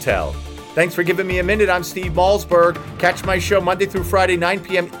time will tell. Thanks for giving me a minute. I'm Steve Malzberg. Catch my show Monday through Friday, 9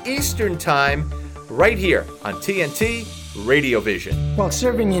 p.m. Eastern Time, right here on TNT Radio Vision. While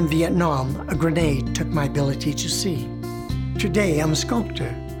serving in Vietnam, a grenade took my ability to see. Today, I'm a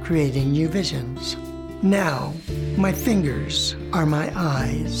sculptor, creating new visions. Now, my fingers are my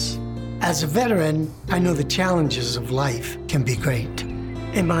eyes. As a veteran, I know the challenges of life can be great.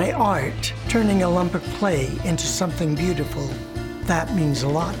 In my art, turning a lump of clay into something beautiful, that means a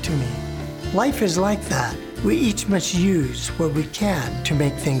lot to me. Life is like that. We each must use what we can to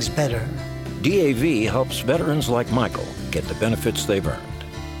make things better. DAV helps veterans like Michael get the benefits they've earned.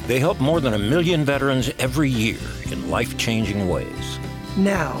 They help more than 1 million veterans every year in life-changing ways.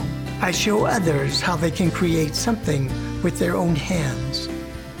 Now, I show others how they can create something with their own hands.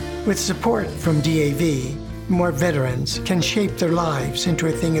 With support from DAV, more veterans can shape their lives into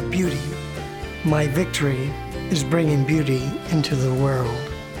a thing of beauty. My victory is bringing beauty into the world.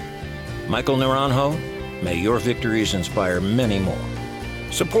 Michael Naranjo, may your victories inspire many more.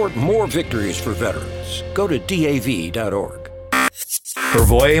 Support more victories for veterans. Go to DAV.org.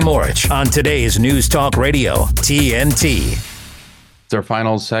 Hrvoje Morić on today's News Talk Radio, TNT. It's our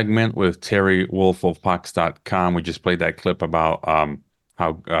final segment with Terry Wolfe of Fox.com. We just played that clip about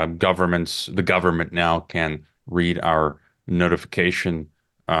how the government now can read our notifications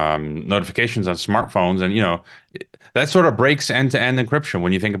on smartphones. And, that sort of breaks end-to-end encryption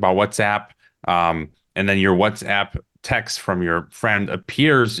when you think about WhatsApp, and then your WhatsApp text from your friend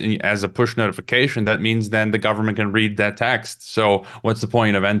appears as a push notification. That means then the government can read that text. So what's the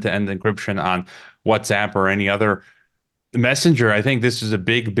point of end-to-end encryption on WhatsApp or any other messenger? I think this is a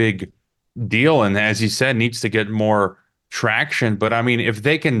big, big deal. And as you said, needs to get more traction. But I mean, if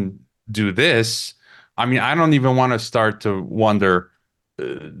they can do this, I mean, I don't even want to start to wonder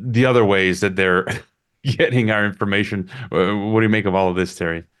the other ways that they're getting our information. What do you make of all of this,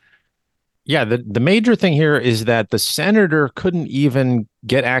 Terry? Yeah, the major thing here is that the senator couldn't even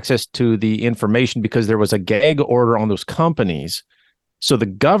get access to the information because there was a gag order on those companies. So the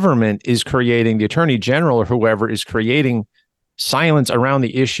government is creating, the attorney general or whoever is creating silence around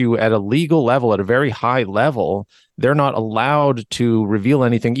the issue at a legal level, at a very high level. They're not allowed to reveal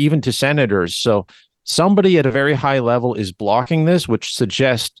anything, even to senators. So somebody at a very high level is blocking this, which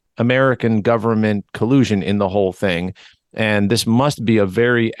suggests American government collusion in the whole thing. And this must be a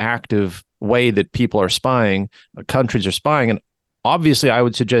very active way that people are spying, countries are spying. And obviously, I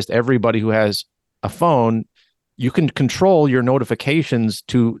would suggest everybody who has a phone, you can control your notifications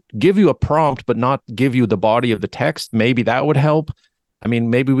to give you a prompt, but not give you the body of the text. Maybe that would help. I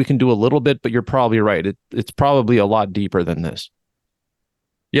mean, maybe we can do a little bit, but you're probably right. It's probably a lot deeper than this.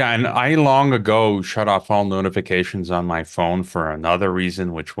 Yeah, and I long ago shut off all notifications on my phone for another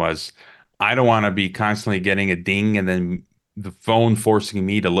reason, which was I don't want to be constantly getting a ding and then the phone forcing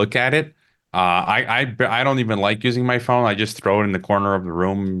me to look at it. I don't even like using my phone. I just throw it in the corner of the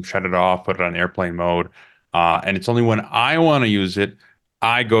room, shut it off, put it on airplane mode. And it's only when I want to use it,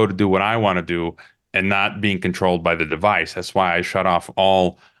 I go to do what I want to do and not being controlled by the device. That's why I shut off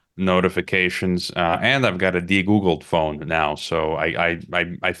all notifications. And I've got a de-Googled phone now. So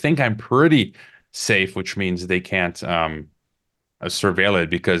I think I'm pretty safe, which means they can't surveil it,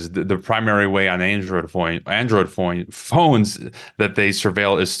 because the primary way on Android phones that they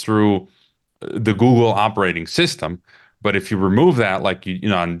surveil is through the Google operating system. But if you remove that, like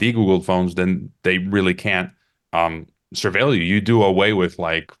on de-Googled phones, then they really can't surveil you. You do away with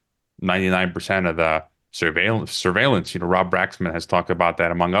like 99% of the surveillance. Rob Braxman has talked about that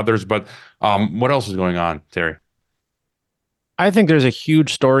among others. But what else is going on, Terry? I think there's a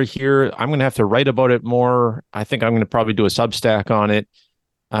huge story here. I'm going to have to write about it more. I think I'm going to probably do a Substack on it.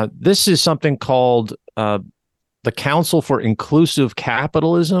 This is something called the Council for Inclusive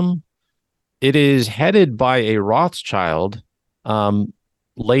Capitalism. It is headed by a Rothschild,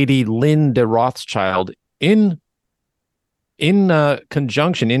 Lady Lynn de Rothschild, in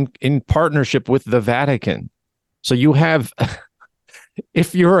conjunction, in partnership with the Vatican. So you have,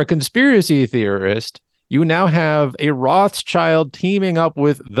 if you're a conspiracy theorist, you now have a Rothschild teaming up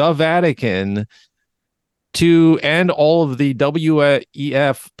with the Vatican to end all of the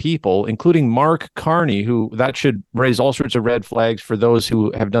WEF people, including Mark Carney, who that should raise all sorts of red flags for those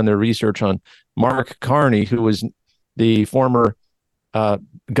who have done their research on Mark Carney, who was the former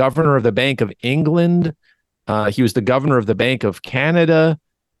governor of the Bank of England. He was the governor of the Bank of Canada.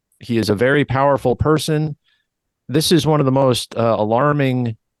 He is a very powerful person. This is one of the most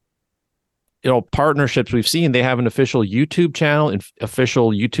alarming partnerships we've seen. They have an official YouTube channel and official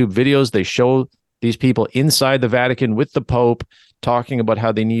YouTube videos. They show these people inside the Vatican with the Pope talking about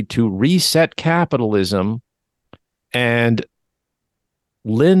how they need to reset capitalism. And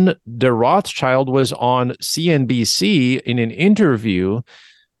Lynn de Rothschild was on CNBC in an interview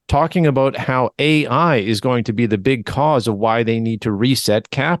talking about how AI is going to be the big cause of why they need to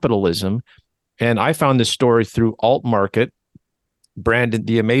reset capitalism. And I found this story through Alt Market.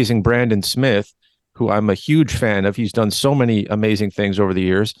 The amazing Brandon Smith, who I'm a huge fan of. He's done so many amazing things over the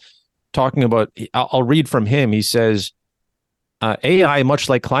years. Talking about, I'll read from him. He says, AI, much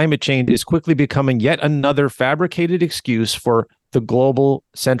like climate change, is quickly becoming yet another fabricated excuse for the global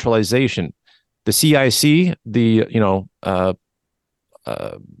centralization. The CIC, the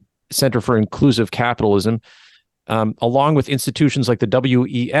Center for Inclusive Capitalism, along with institutions like the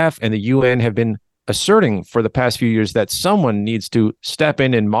WEF and the UN, have been asserting for the past few years that someone needs to step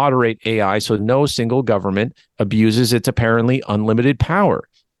in and moderate AI so no single government abuses its apparently unlimited power.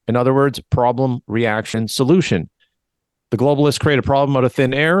 In other words, problem, reaction, solution. The globalists create a problem out of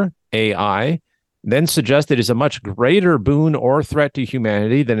thin air, AI, then suggest it is a much greater boon or threat to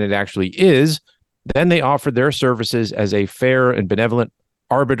humanity than it actually is. Then they offer their services as a fair and benevolent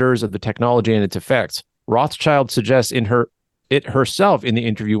arbiters of the technology and its effects. Rothschild suggests it herself in the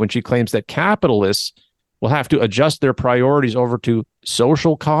interview when she claims that capitalists will have to adjust their priorities over to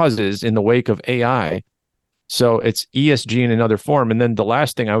social causes in the wake of AI. So it's ESG in another form. And then the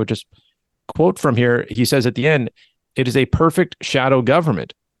last thing I would just quote from here, he says at the end, it is a perfect shadow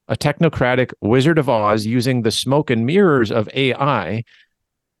government, a technocratic Wizard of Oz using the smoke and mirrors of AI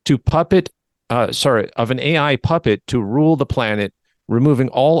to of an AI puppet to rule the planet, removing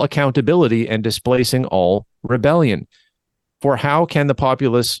all accountability and displacing all rebellion. For how can the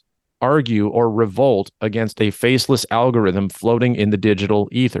populace argue or revolt against a faceless algorithm floating in the digital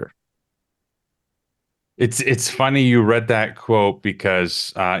ether? It's funny you read that quote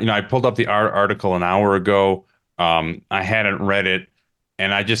because I pulled up the article an hour ago. I hadn't read it,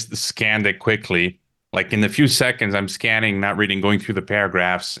 and I just scanned it quickly. Like in the few seconds, I'm scanning, not reading, going through the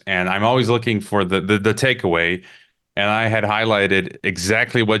paragraphs, and I'm always looking for the takeaway. And I had highlighted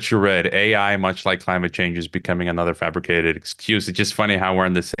exactly what you read. AI, much like climate change, is becoming another fabricated excuse. It's just funny how we're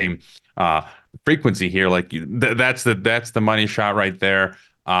in the same frequency here. Like that's the money shot right there.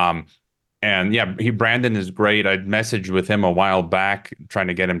 And yeah, Brandon is great. I messaged with him a while back trying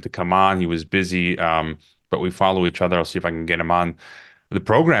to get him to come on. He was busy, but we follow each other. I'll see if I can get him on the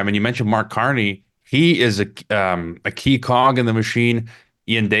program. And you mentioned Mark Carney. He is a key cog in the machine.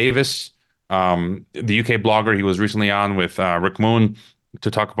 Ian Davis, the UK blogger, he was recently on with Rick Moon to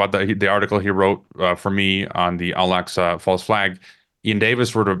talk about the article he wrote for me on the Al-Aqsa false flag. Ian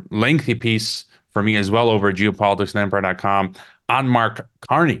Davis wrote a lengthy piece for me as well over at geopoliticsandempire.com on Mark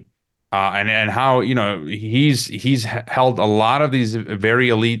Carney and how he's held a lot of these very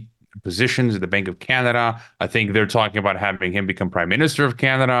elite positions at the Bank of Canada. I think they're talking about having him become Prime Minister of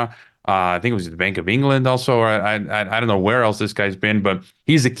Canada. I think it was the Bank of England also. Or I don't know where else this guy's been, but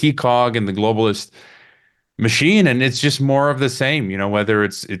he's a key cog in the globalist machine, and it's just more of the same. Whether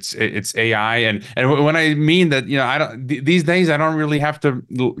it's AI and when I mean that, I don't these days I don't really have to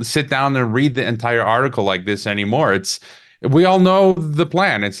sit down and read the entire article like this anymore. We all know the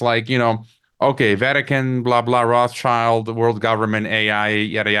plan. It's like okay, Vatican, blah blah, Rothschild, world government, AI,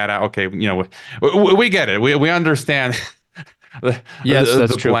 yada yada. Okay, we get it. We understand. Yes,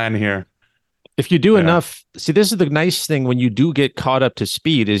 that's the true. Plan here. If you do enough, see, this is the nice thing when you do get caught up to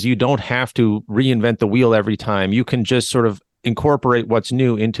speed is you don't have to reinvent the wheel every time. You can just sort of incorporate what's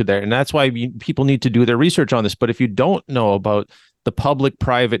new into there. And that's why people need to do their research on this. But if you don't know about the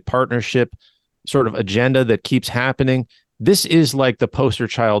public-private partnership sort of agenda that keeps happening, this is like the poster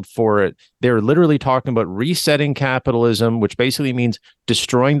child for it. They're literally talking about resetting capitalism, which basically means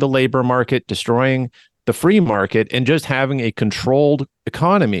destroying the labor market, destroying the free market, and just having a controlled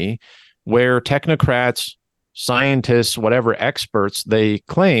economy where technocrats, scientists, whatever experts they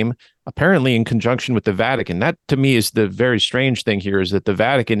claim, apparently in conjunction with the Vatican. That to me is the very strange thing here, is that the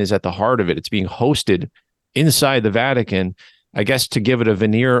Vatican is at the heart of it. It's being hosted inside the Vatican, I guess, to give it a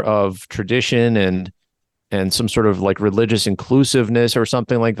veneer of tradition and some sort of like religious inclusiveness or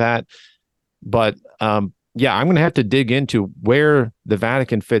something like that. But yeah, I'm going to have to dig into where the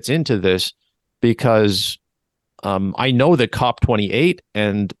Vatican fits into this, because I know that COP28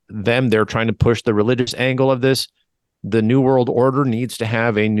 and they're trying to push the religious angle of this. The New World Order needs to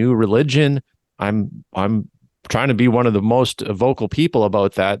have a new religion. I'm trying to be one of the most vocal people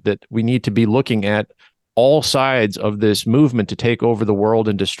about that we need to be looking at all sides of this movement to take over the world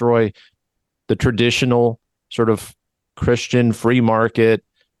and destroy the traditional sort of Christian free market,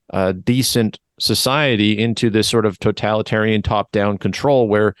 decent society into this sort of totalitarian top-down control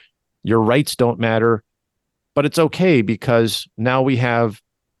where your rights don't matter, but it's okay because now we have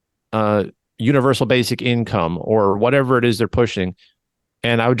universal basic income or whatever it is they're pushing.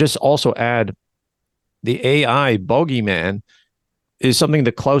 And I would just also add the AI bogeyman is something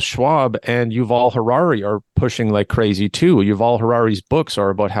that Klaus Schwab and Yuval Harari are pushing like crazy too. Yuval Harari's books are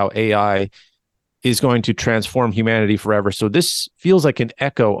about how AI is going to transform humanity forever. So this feels like an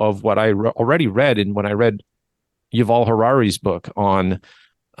echo of what I already read when I read Yuval Harari's book on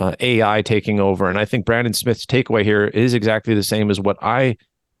AI taking over. And I think Brandon Smith's takeaway here is exactly the same as what I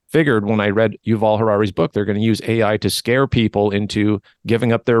figured when I read Yuval Harari's book. They're going to use AI to scare people into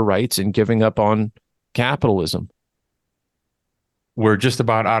giving up their rights and giving up on capitalism. we're just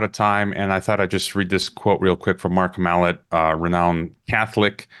about out of time, and I thought I'd just read this quote real quick from Mark Mallet, renowned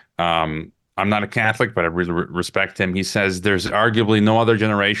Catholic. I'm not a Catholic, but I really respect him. He says, there's arguably no other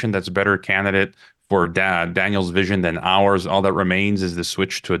generation that's a better candidate for Daniel's vision than ours. All that remains is the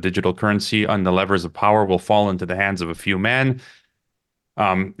switch to a digital currency, and the levers of power will fall into the hands of a few men.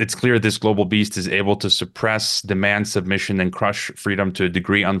 It's clear this global beast is able to suppress, demand submission, and crush freedom to a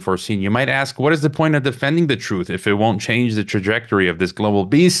degree unforeseen. You might ask, what is the point of defending the truth if it won't change the trajectory of this global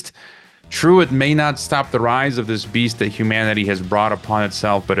beast? True, it may not stop the rise of this beast that humanity has brought upon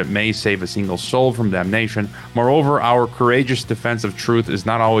itself, but it may save a single soul from damnation. Moreover, our courageous defense of truth is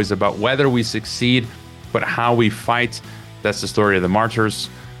not always about whether we succeed, but how we fight. That's the story of the martyrs.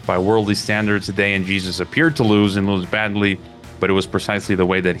 By worldly standards today, and Jesus appeared to lose and lose badly, but it was precisely the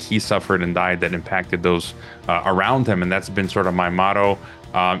way that he suffered and died that impacted those around him. And that's been sort of my motto.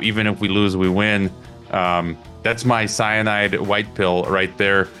 Even if we lose, we win. That's my cyanide white pill right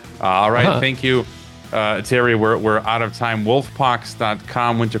there. All right. Thank you, Terry. We're out of time.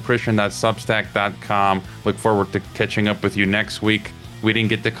 Wolfpox.com, winterchristian.substack.com. Look forward to catching up with you next week. We didn't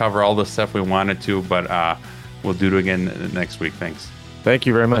get to cover all the stuff we wanted to, but we'll do it again next week. Thanks. Thank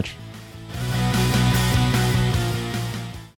you very much.